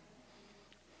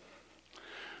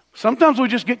 Sometimes we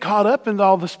just get caught up in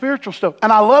all the spiritual stuff. And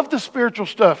I love the spiritual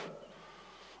stuff.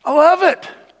 I love it.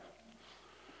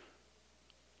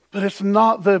 But it's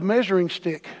not the measuring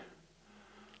stick.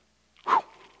 Whew.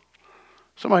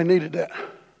 Somebody needed that.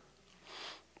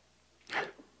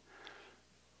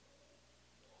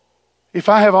 If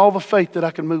I have all the faith that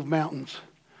I can move mountains,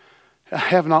 I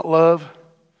have not love,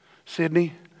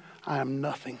 Sydney, I am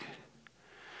nothing.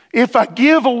 If I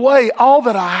give away all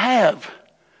that I have,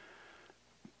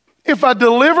 if I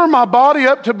deliver my body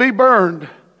up to be burned,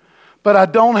 but I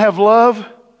don't have love,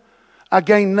 I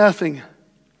gain nothing.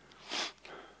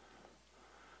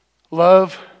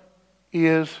 Love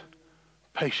is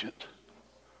patient.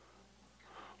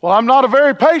 Well, I'm not a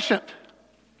very patient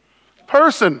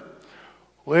person.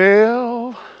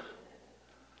 Well,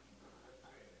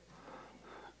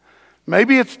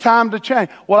 maybe it's time to change.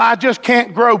 Well, I just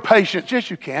can't grow patience.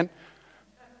 Yes, you can.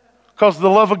 Because the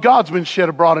love of God's been shed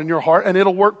abroad in your heart, and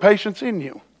it'll work patience in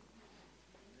you.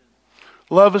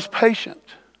 Love is patient.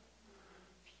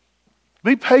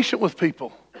 Be patient with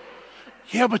people.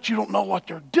 Yeah, but you don't know what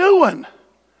they're doing.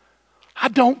 I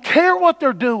don't care what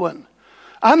they're doing.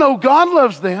 I know God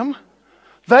loves them.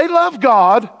 They love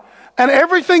God, and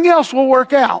everything else will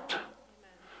work out.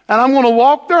 And I'm going to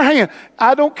walk their hand.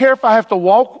 I don't care if I have to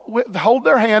hold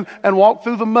their hand and walk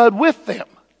through the mud with them.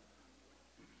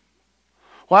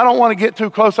 Well, I don't want to get too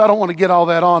close. I don't want to get all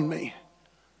that on me.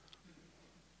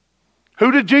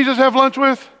 Who did Jesus have lunch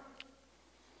with?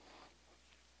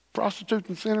 Prostitutes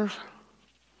and sinners.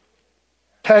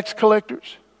 Tax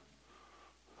collectors.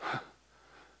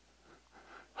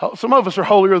 Some of us are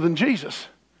holier than Jesus.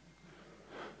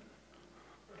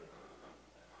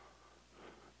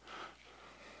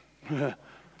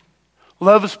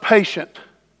 Love is patient.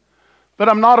 But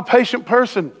I'm not a patient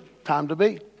person. Time to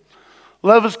be.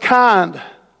 Love is kind.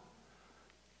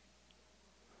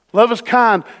 Love is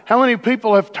kind. How many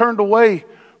people have turned away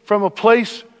from a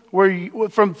place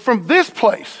from this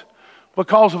place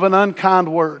because of an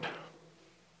unkind word?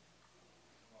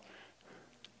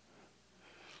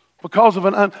 Because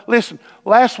of listen,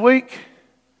 last week,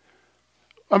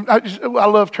 I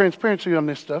love transparency on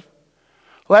this stuff.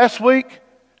 Last week,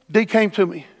 Dee came to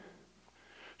me.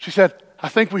 She said, I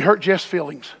think we hurt Jeff's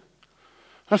feelings.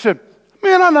 I said,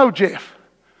 man, I know Jeff.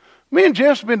 Me and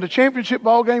Jeff's been to championship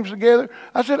ball games together.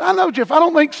 I said, I know Jeff. I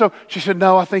don't think so. She said,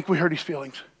 no, I think we hurt his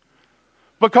feelings.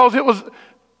 Because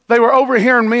they were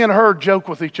overhearing me and her joke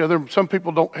with each other. Some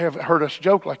people haven't heard us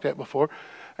joke like that before.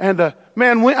 And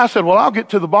I said, well, I'll get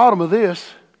to the bottom of this.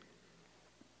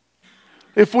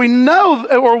 If we know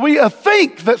or we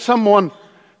think that someone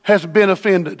has been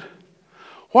offended,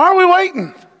 why are we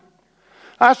waiting?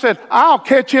 I said, I'll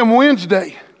catch him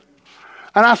Wednesday.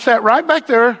 And I sat right back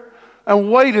there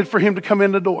and waited for him to come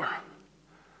in the door.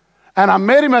 And I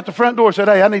met him at the front door and said,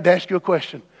 hey, I need to ask you a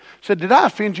question. I said, did I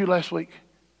offend you last week?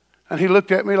 And he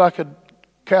looked at me like a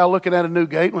cow looking at a new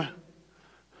gate.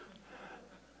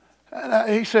 And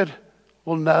he said,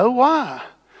 well, no, why?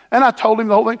 And I told him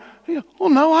the whole thing. He said, well,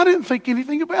 no, I didn't think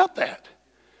anything about that.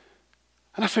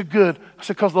 And I said, good. I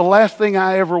said, because the last thing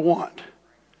I ever want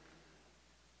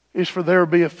is for there to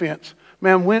be offense.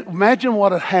 Man, imagine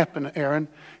what would happen, Aaron,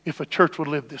 if a church would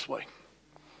live this way.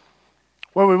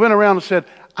 Where we went around and said,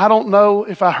 I don't know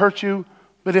if I hurt you,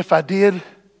 but if I did,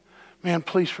 man,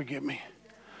 please forgive me.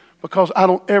 Because I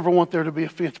don't ever want there to be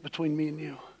offense between me and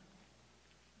you.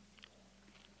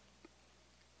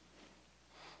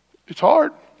 It's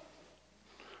hard.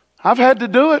 I've had to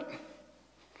do it.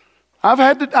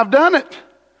 I've done it.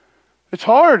 It's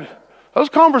hard. Those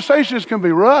conversations can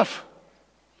be rough.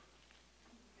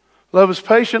 Love is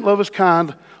patient, love is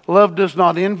kind. Love does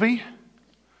not envy.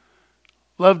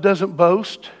 Love doesn't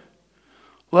boast.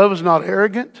 Love is not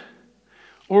arrogant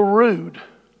or rude.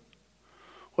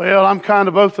 Well, I'm kind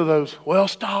of both of those. Well,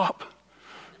 stop.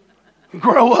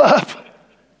 Grow up.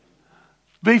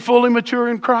 Be fully mature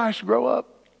in Christ. Grow up.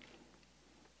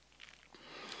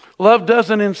 Love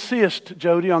doesn't insist,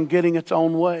 Jody, on getting its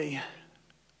own way.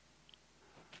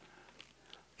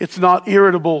 It's not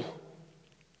irritable.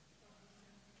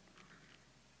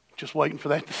 Just waiting for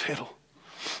that to settle.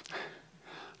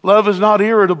 Love is not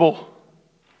irritable.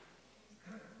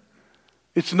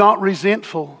 It's not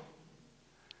resentful.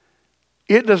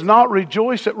 It does not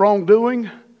rejoice at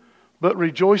wrongdoing, but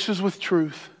rejoices with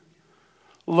truth.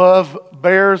 Love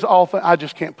bears all things. I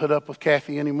just can't put up with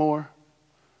Kathy anymore.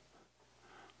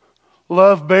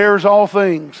 Love bears all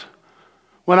things.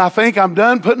 When I think I'm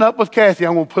done putting up with Kathy,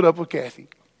 I'm going to put up with Kathy.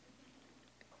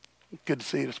 Good to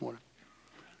see you this morning.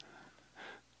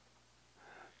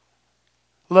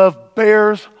 Love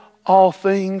bears all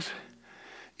things.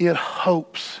 It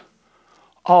hopes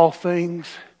all things.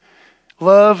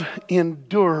 Love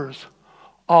endures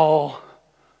all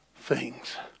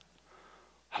things.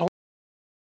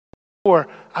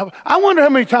 I wonder how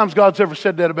many times God's ever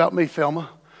said that about me, Thelma.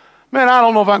 Man, I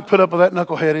don't know if I can put up with that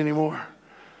knucklehead anymore.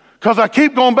 Because I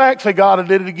keep going back and say, God, I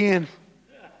did it again.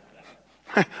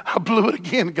 I blew it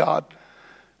again, God.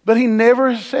 But he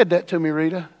never said that to me,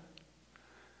 Rita.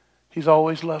 He's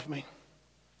always loved me.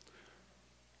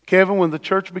 Kevin, when the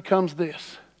church becomes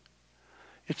this,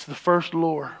 it's the first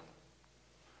lure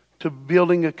to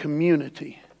building a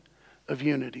community of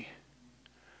unity.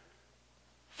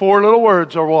 4 little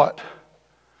words are what?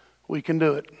 We can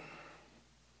do it.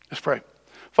 Let's pray.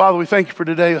 Father, we thank you for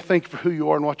today. I thank you for who you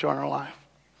are and what you are in our life.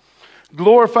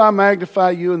 Glorify,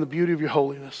 magnify you in the beauty of your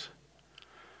holiness.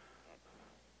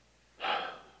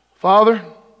 Father,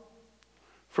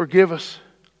 forgive us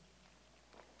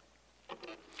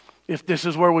if this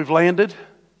is where we've landed.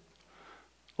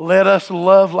 Let us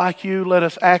love like you. Let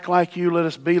us act like you. Let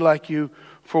us be like you,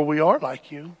 for we are like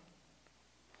you.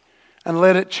 And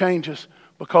let it change us,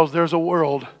 because there's a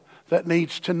world that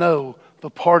needs to know the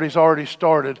party's already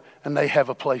started and they have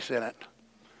a place in it.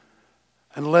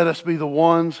 And let us be the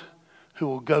ones who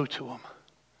will go to them.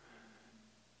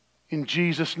 In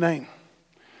Jesus' name.